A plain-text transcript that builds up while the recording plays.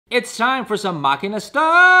It's time for some Makina stuff!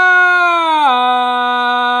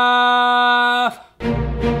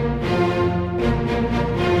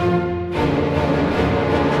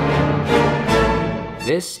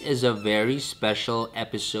 This is a very special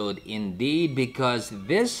episode indeed because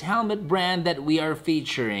this helmet brand that we are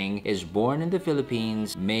featuring is born in the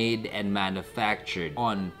Philippines, made and manufactured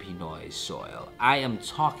on Pinoy soil. I am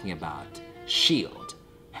talking about Shield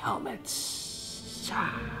helmets.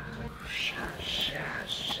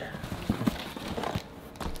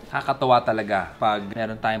 Kakatawa talaga pag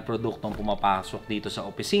meron tayong produktong pumapasok dito sa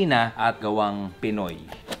opisina at gawang Pinoy.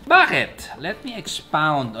 Bakit? Let me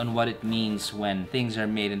expound on what it means when things are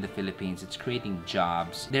made in the Philippines. It's creating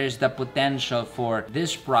jobs. There's the potential for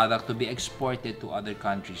this product to be exported to other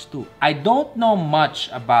countries too. I don't know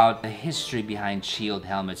much about the history behind Shield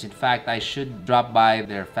helmets. In fact, I should drop by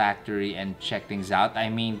their factory and check things out.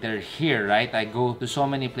 I mean, they're here, right? I go to so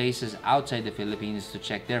many places outside the Philippines to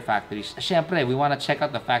check their factories. Siyempre, we want to check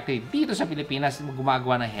out the factory dito sa Pilipinas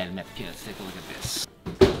gumagawa ng helmet. Okay, let's take a look at this.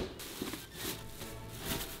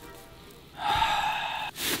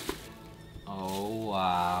 Oh,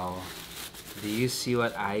 wow. Do you see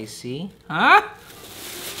what I see? Huh?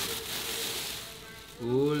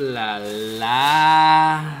 Ooh la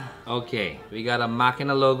la. Okay, we got a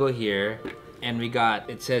Makina logo here. And we got,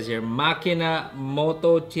 it says here, Makina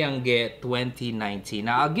Moto Tiangge 2019.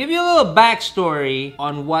 Now, I'll give you a little backstory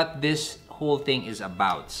on what this whole thing is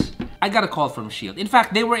about. I got a call from Shield. In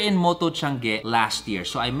fact, they were in Moto Tiangge last year.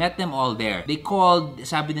 So I met them all there. They called,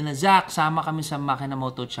 sabi nila, Zach, sama kami sa Makina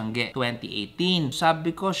Moto Tiangge 2018.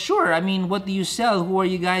 Sabi ko, sure. I mean, what do you sell? Who are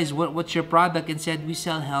you guys? What's your product? And said, we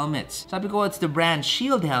sell helmets. Sabi ko, what's the brand?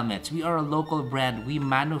 Shield Helmets. We are a local brand. We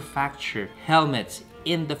manufacture helmets.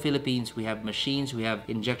 In the Philippines, we have machines, we have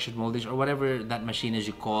injection moldings or whatever that machine is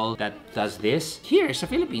you call that does this here sa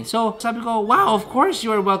Philippines. So, sabi ko, wow, of course you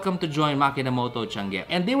are welcome to join Makina Moto Tiangge.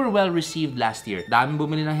 And they were well received last year. Daming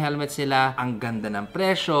bumili ng helmets sila, ang ganda ng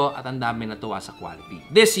presyo, at ang dami natuwa sa quality.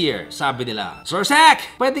 This year, sabi nila, Sir Zach,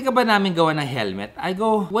 pwede ka ba namin gawa ng helmet? I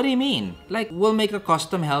go, what do you mean? Like, we'll make a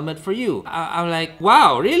custom helmet for you. I'm like,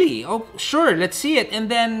 wow, really? Oh, sure, let's see it. And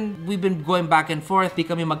then, we've been going back and forth. Di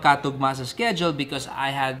kami magkatugma sa schedule because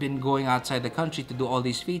I had been going outside the country to do all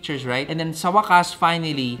these features, right? And then sa wakas,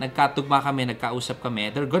 finally, nagkatugma kami, nagkausap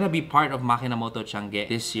kami. They're gonna be part of Makina Moto Tiangge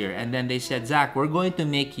this year. And then they said, Zach, we're going to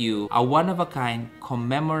make you a one-of-a-kind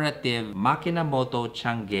commemorative Makina Moto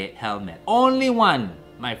Tiangge helmet. Only one,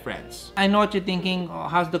 my friends. I know what you're thinking. Oh,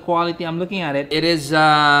 how's the quality? I'm looking at it. It is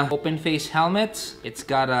open face helmet. It's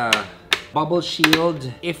got a bubble shield.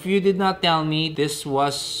 If you did not tell me this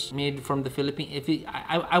was made from the Philippines,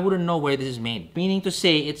 I wouldn't know where this is made. Meaning to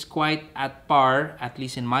say, it's quite at par, at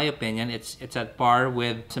least in my opinion, it's at par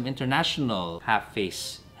with some international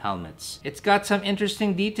half-face helmets. It's got some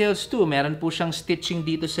interesting details too. Meron po siyang stitching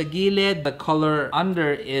dito sa gilid. The color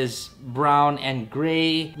under is brown and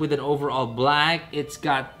gray with an overall black. It's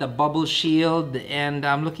got the bubble shield, and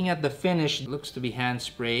I'm looking at the finish. It looks to be hand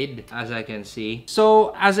sprayed, as I can see.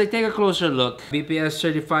 So as I take a closer look, BPS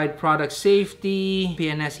certified product safety,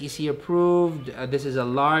 PNS EC approved. This is a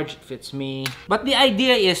large, fits me. But the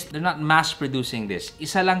idea is they're not mass producing this.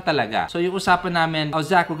 Isa lang talaga. So yung usapan namin, oh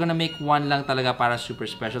Zach, we're gonna make one lang talaga para super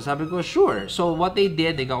special. Sabi ko, sure. So what they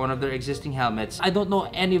did, they got one of their existing helmets. I don't know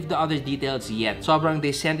any of the other details yet. Sobrang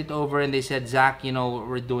they sent it over and they said, Zach, you know,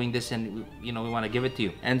 we're doing this and, you know, we want to give it to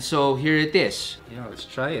you. And so here it is. Yeah, let's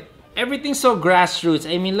try it. Everything's so grassroots.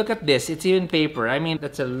 I mean, look at this. It's even paper. I mean,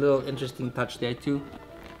 that's a little interesting touch there too.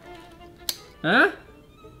 Huh?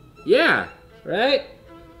 Yeah, right?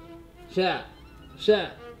 Shot,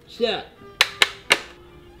 shot, shot.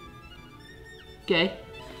 Okay.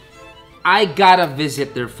 I gotta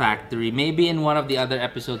visit their factory. Maybe in one of the other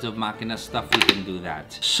episodes of Makina Stuff, we can do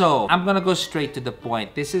that. So, I'm gonna go straight to the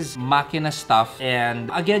point. This is Makina Stuff.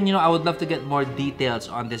 And again, you know, I would love to get more details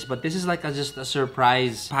on this, but this is like just a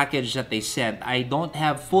surprise package that they sent. I don't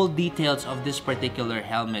have full details of this particular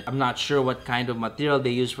helmet. I'm not sure what kind of material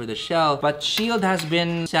they use for the shell, but Shield has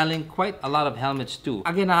been selling quite a lot of helmets too.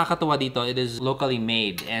 Again, nakakatuwa dito, it is locally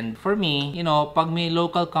made. And for me, you know, pag may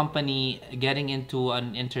local company getting into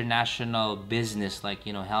an international business like,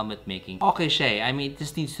 you know, helmet making, okay siya. I mean,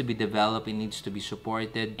 this needs to be developed, it needs to be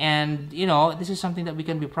supported, and you know, this is something that we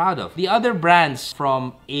can be proud of. The other brands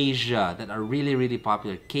from Asia that are really, really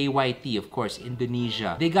popular, KYT, of course,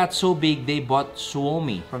 Indonesia, they got so big, they bought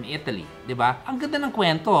Suomi from Italy. diba? Ang ganda ng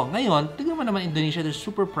kwento. Ngayon, tingnan mo naman Indonesia, they're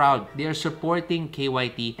super proud. They are supporting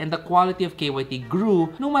KYT and the quality of KYT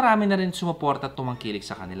grew nung marami na rin sumuporta at tumangkilik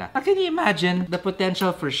sa kanila. Now, can you imagine the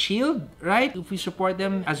potential for Shield, right? If we support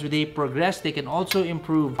them as they progress, they can also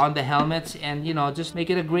improve on the helmets and, you know, just make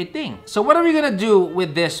it a great thing. So what are we gonna do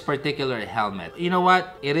with this particular helmet? You know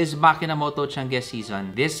what? It is Makina Moto Tiangge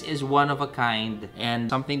season. This is one of a kind and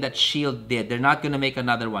something that Shield did. They're not gonna make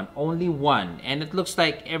another one. Only one. And it looks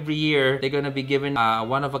like every year they're gonna be given a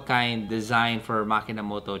one-of-a-kind design for Makina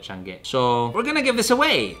Moto Tiangge. So we're gonna give this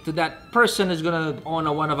away to that person who's gonna own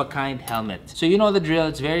a one-of-a-kind helmet. So you know the drill.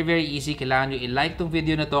 It's very, very easy. Kailangan nyo i-like tong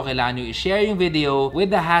video na to. Kailangan nyo i-share yung video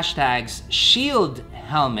with the hashtags Shield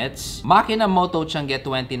Helmets, Makina Moto Tiangge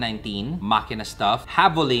 2019, Makina Stuff,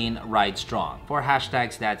 Havoline Ride Strong. 4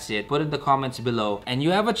 hashtags, that's it. Put in the comments below and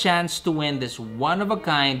you have a chance to win this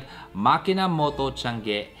one-of-a-kind Makina Moto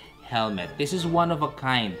Tiangge helmet. This is one of a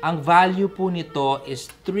kind. Ang value po nito is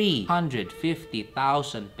 350,000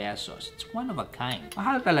 pesos. It's one of a kind.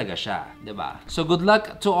 Mahal talaga siya, diba? So good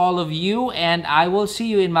luck to all of you and I will see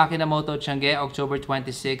you in Makina Moto Tiangge October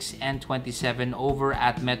 26 and 27 over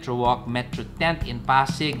at Metro Walk, Metro Tent in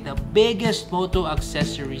Pasig, the biggest moto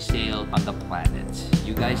accessory sale on the planet.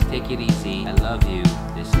 You guys take it easy. I love you.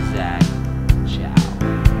 This is Zach. Ciao.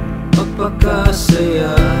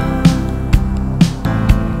 Magpakasaya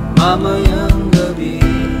mamayang gabi,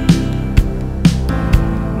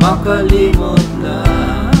 makalimot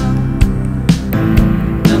lang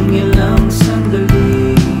ng ilang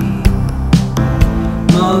sandali,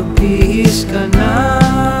 magbihis ka na,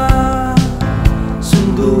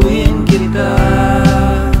 sunduin kita,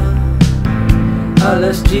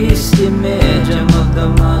 10:30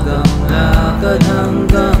 magdamagang lakad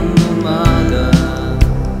hanggang umaga.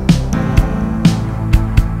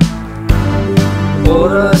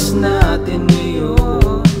 Oras natin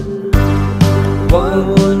ngayon, huwag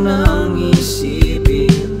mo nang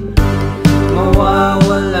isipin,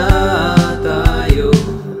 mawawala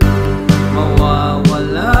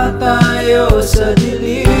tayo sa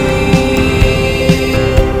dilim.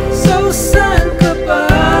 So saan ka pa?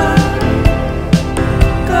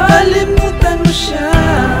 Kalimutan mo siya.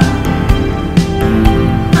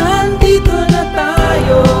 Andito na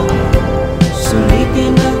tayo,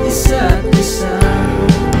 sulitin ang isa't isa.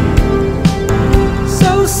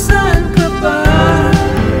 Saan ka ba?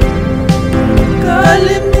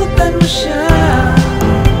 Kalimutan mo siya.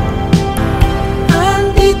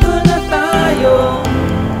 Andito na tayo,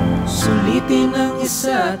 sulitin ang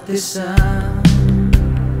isa't isa.